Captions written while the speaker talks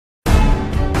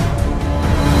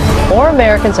More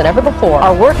Americans than ever before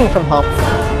are working from home.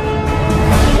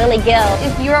 Lily Gill,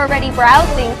 if you're already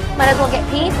browsing, might as well get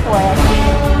paid for it.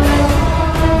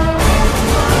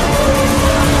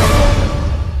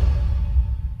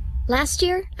 Last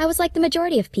year, I was like the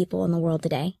majority of people in the world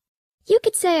today. You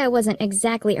could say I wasn't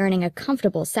exactly earning a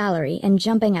comfortable salary and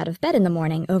jumping out of bed in the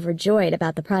morning overjoyed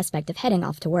about the prospect of heading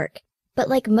off to work. But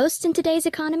like most in today's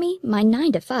economy, my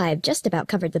 9-to-5 just about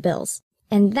covered the bills.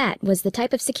 And that was the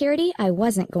type of security I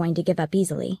wasn't going to give up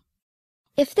easily.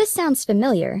 If this sounds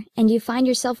familiar, and you find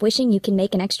yourself wishing you can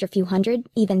make an extra few hundred,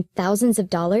 even thousands of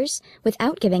dollars,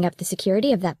 without giving up the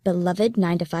security of that beloved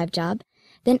 9-to-5 job,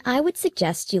 then I would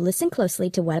suggest you listen closely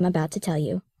to what I'm about to tell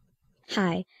you.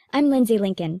 Hi, I'm Lindsay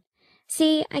Lincoln.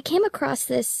 See, I came across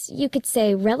this, you could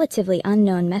say, relatively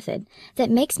unknown method that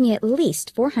makes me at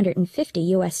least $450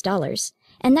 US,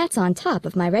 and that's on top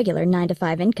of my regular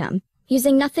 9-to-5 income,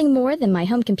 using nothing more than my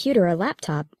home computer or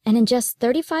laptop, and in just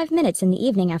 35 minutes in the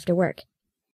evening after work.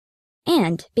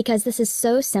 And because this is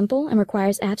so simple and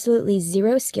requires absolutely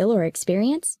zero skill or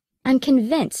experience, I'm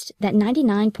convinced that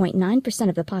 99.9%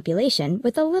 of the population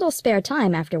with a little spare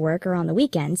time after work or on the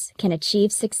weekends can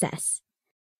achieve success.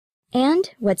 And,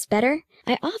 what's better,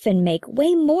 I often make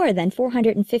way more than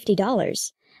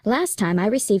 $450. Last time I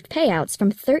received payouts from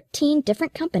 13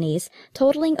 different companies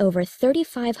totaling over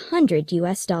 $3,500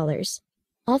 US.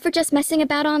 All for just messing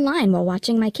about online while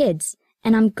watching my kids,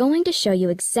 and I'm going to show you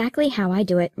exactly how I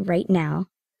do it right now.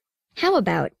 How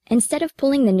about, instead of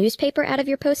pulling the newspaper out of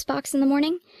your postbox in the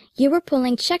morning, you were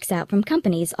pulling checks out from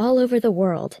companies all over the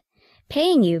world,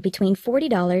 paying you between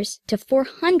 $40 to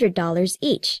 $400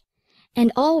 each,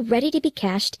 and all ready to be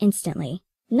cashed instantly.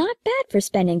 Not bad for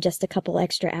spending just a couple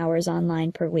extra hours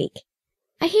online per week.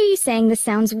 I hear you saying this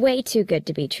sounds way too good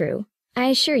to be true. I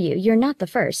assure you, you're not the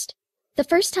first. The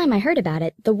first time I heard about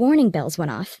it, the warning bells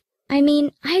went off. I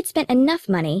mean, I had spent enough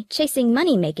money chasing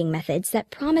money-making methods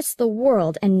that promised the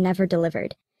world and never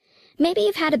delivered. Maybe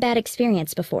you've had a bad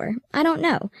experience before, I don't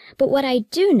know, but what I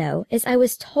do know is I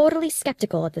was totally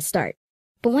skeptical at the start.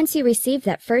 But once you receive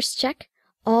that first check,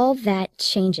 all that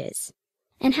changes.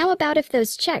 And how about if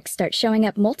those checks start showing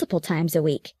up multiple times a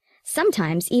week,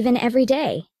 sometimes even every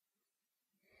day?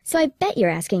 So I bet you're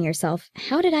asking yourself,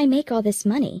 how did I make all this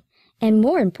money? And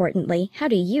more importantly, how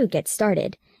do you get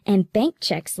started and bank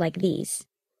checks like these?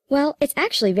 Well, it's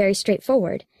actually very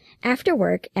straightforward. After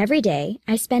work, every day,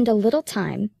 I spend a little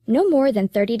time, no more than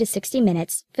 30 to 60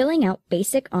 minutes, filling out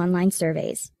basic online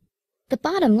surveys. The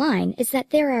bottom line is that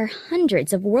there are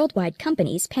hundreds of worldwide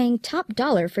companies paying top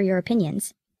dollar for your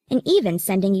opinions, and even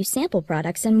sending you sample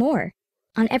products and more,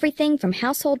 on everything from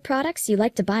household products you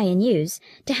like to buy and use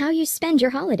to how you spend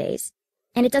your holidays.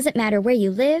 And it doesn't matter where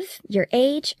you live, your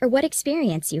age, or what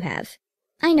experience you have.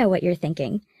 I know what you're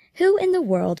thinking. Who in the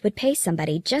world would pay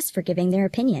somebody just for giving their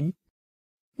opinion?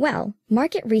 Well,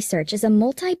 market research is a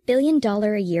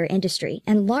multi-billion-dollar-a-year industry,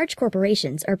 and large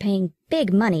corporations are paying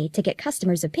big money to get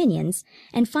customers' opinions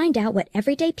and find out what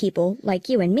everyday people, like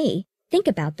you and me, think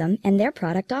about them and their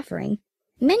product offering.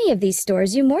 Many of these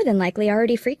stores you more than likely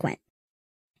already frequent.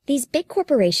 These big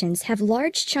corporations have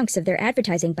large chunks of their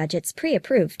advertising budgets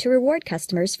pre-approved to reward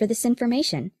customers for this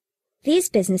information. These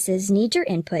businesses need your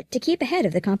input to keep ahead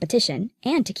of the competition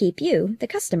and to keep you, the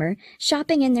customer,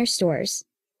 shopping in their stores.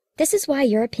 This is why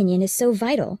your opinion is so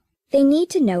vital. They need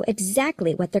to know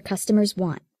exactly what their customers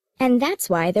want, and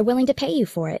that's why they're willing to pay you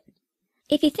for it.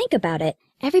 If you think about it,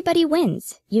 everybody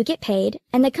wins. You get paid,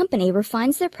 and the company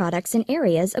refines their products in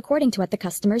areas according to what the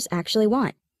customers actually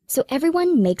want. So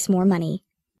everyone makes more money.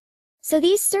 So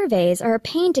these surveys are a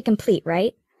pain to complete,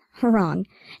 right? Wrong.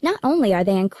 Not only are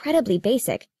they incredibly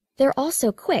basic, they're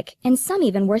also quick and some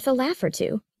even worth a laugh or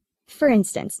two. For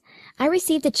instance, I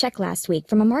received a check last week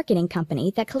from a marketing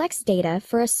company that collects data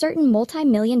for a certain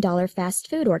multi-million-dollar fast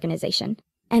food organization.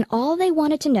 And all they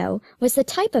wanted to know was the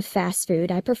type of fast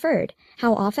food I preferred,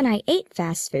 how often I ate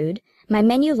fast food, my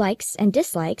menu likes and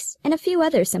dislikes, and a few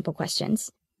other simple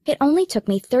questions. It only took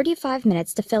me 35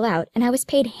 minutes to fill out, and I was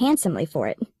paid handsomely for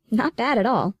it. Not bad at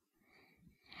all.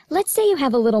 Let's say you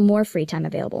have a little more free time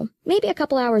available, maybe a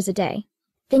couple hours a day.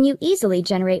 Then you easily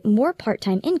generate more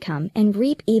part-time income and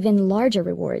reap even larger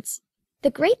rewards.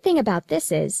 The great thing about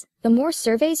this is, the more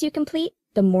surveys you complete,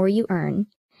 the more you earn.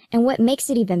 And what makes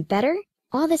it even better?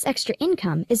 All this extra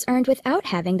income is earned without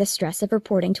having the stress of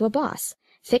reporting to a boss,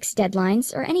 fixed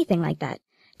deadlines, or anything like that.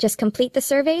 Just complete the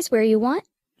surveys where you want,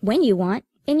 when you want,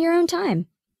 in your own time.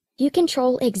 You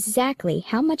control exactly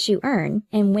how much you earn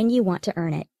and when you want to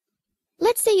earn it.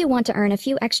 Let's say you want to earn a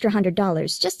few extra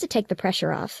 $100 just to take the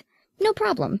pressure off. No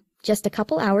problem. Just a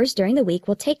couple hours during the week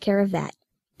will take care of that.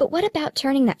 But what about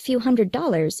turning that few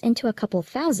 $100s into a couple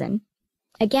thousand?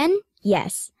 Again,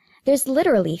 yes. There's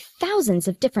literally thousands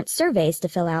of different surveys to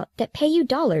fill out that pay you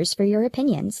dollars for your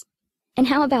opinions. And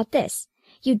how about this?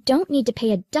 You don't need to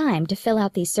pay a dime to fill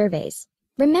out these surveys.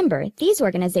 Remember, these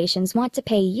organizations want to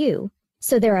pay you,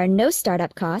 so there are no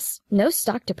startup costs, no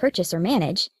stock to purchase or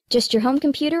manage, just your home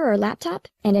computer or laptop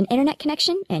and an internet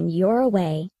connection, and you're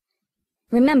away.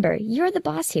 Remember, you're the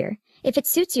boss here. If it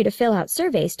suits you to fill out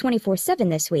surveys 24/7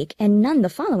 this week and none the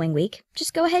following week,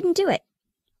 just go ahead and do it.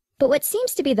 But what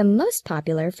seems to be the most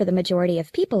popular for the majority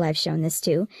of people I've shown this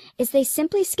to is they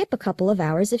simply skip a couple of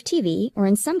hours of TV, or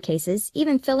in some cases,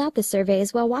 even fill out the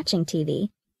surveys while watching TV.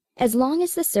 As long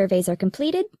as the surveys are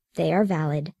completed, they are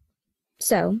valid.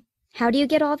 So, how do you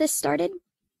get all this started?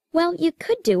 Well, you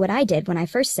could do what I did when I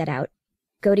first set out.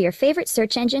 Go to your favorite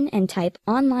search engine and type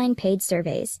online paid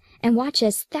surveys, and watch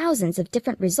as thousands of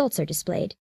different results are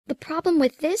displayed. The problem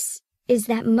with this is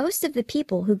that most of the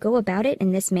people who go about it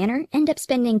in this manner end up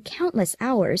spending countless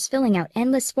hours filling out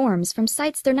endless forms from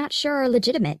sites they're not sure are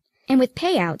legitimate, and with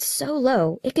payouts so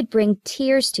low it could bring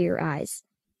tears to your eyes.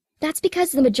 That's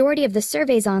because the majority of the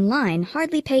surveys online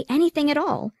hardly pay anything at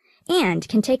all, and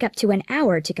can take up to an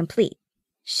hour to complete.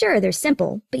 Sure, they're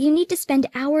simple, but you need to spend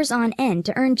hours on end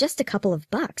to earn just a couple of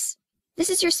bucks. This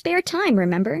is your spare time,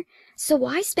 remember? So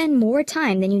why spend more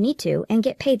time than you need to and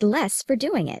get paid less for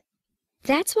doing it?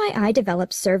 That's why I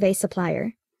developed Survey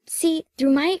Supplier. See,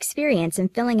 through my experience in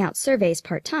filling out surveys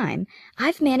part-time,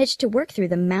 I've managed to work through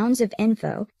the mounds of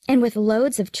info, and with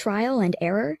loads of trial and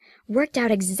error, worked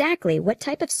out exactly what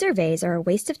type of surveys are a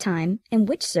waste of time and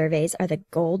which surveys are the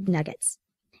gold nuggets.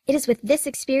 It is with this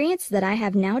experience that I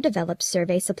have now developed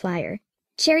Survey Supplier,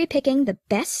 cherry-picking the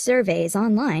best surveys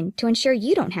online to ensure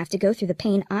you don't have to go through the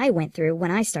pain I went through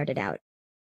when I started out.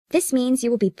 This means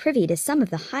you will be privy to some of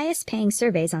the highest-paying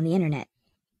surveys on the internet.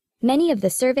 Many of the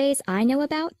surveys I know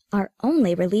about are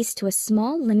only released to a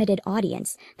small, limited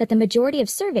audience that the majority of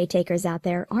survey takers out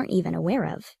there aren't even aware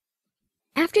of.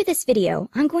 After this video,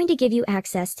 I'm going to give you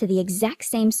access to the exact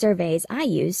same surveys I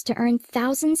use to earn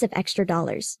thousands of extra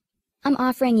dollars. I'm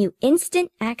offering you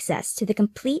instant access to the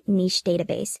complete niche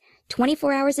database,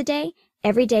 24 hours a day,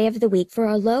 every day of the week for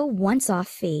a low once-off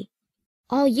fee.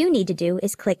 All you need to do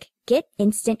is click Get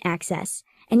Instant Access,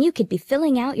 and you could be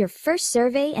filling out your first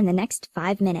survey in the next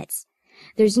 5 minutes.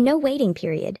 There's no waiting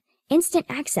period. Instant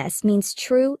access means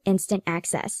true instant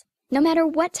access, no matter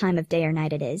what time of day or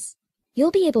night it is.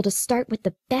 You'll be able to start with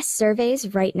the best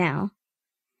surveys right now.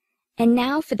 And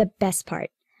now for the best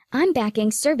part. I'm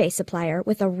backing Survey Supplier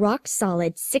with a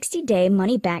rock-solid 60-day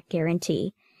money-back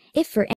guarantee. If for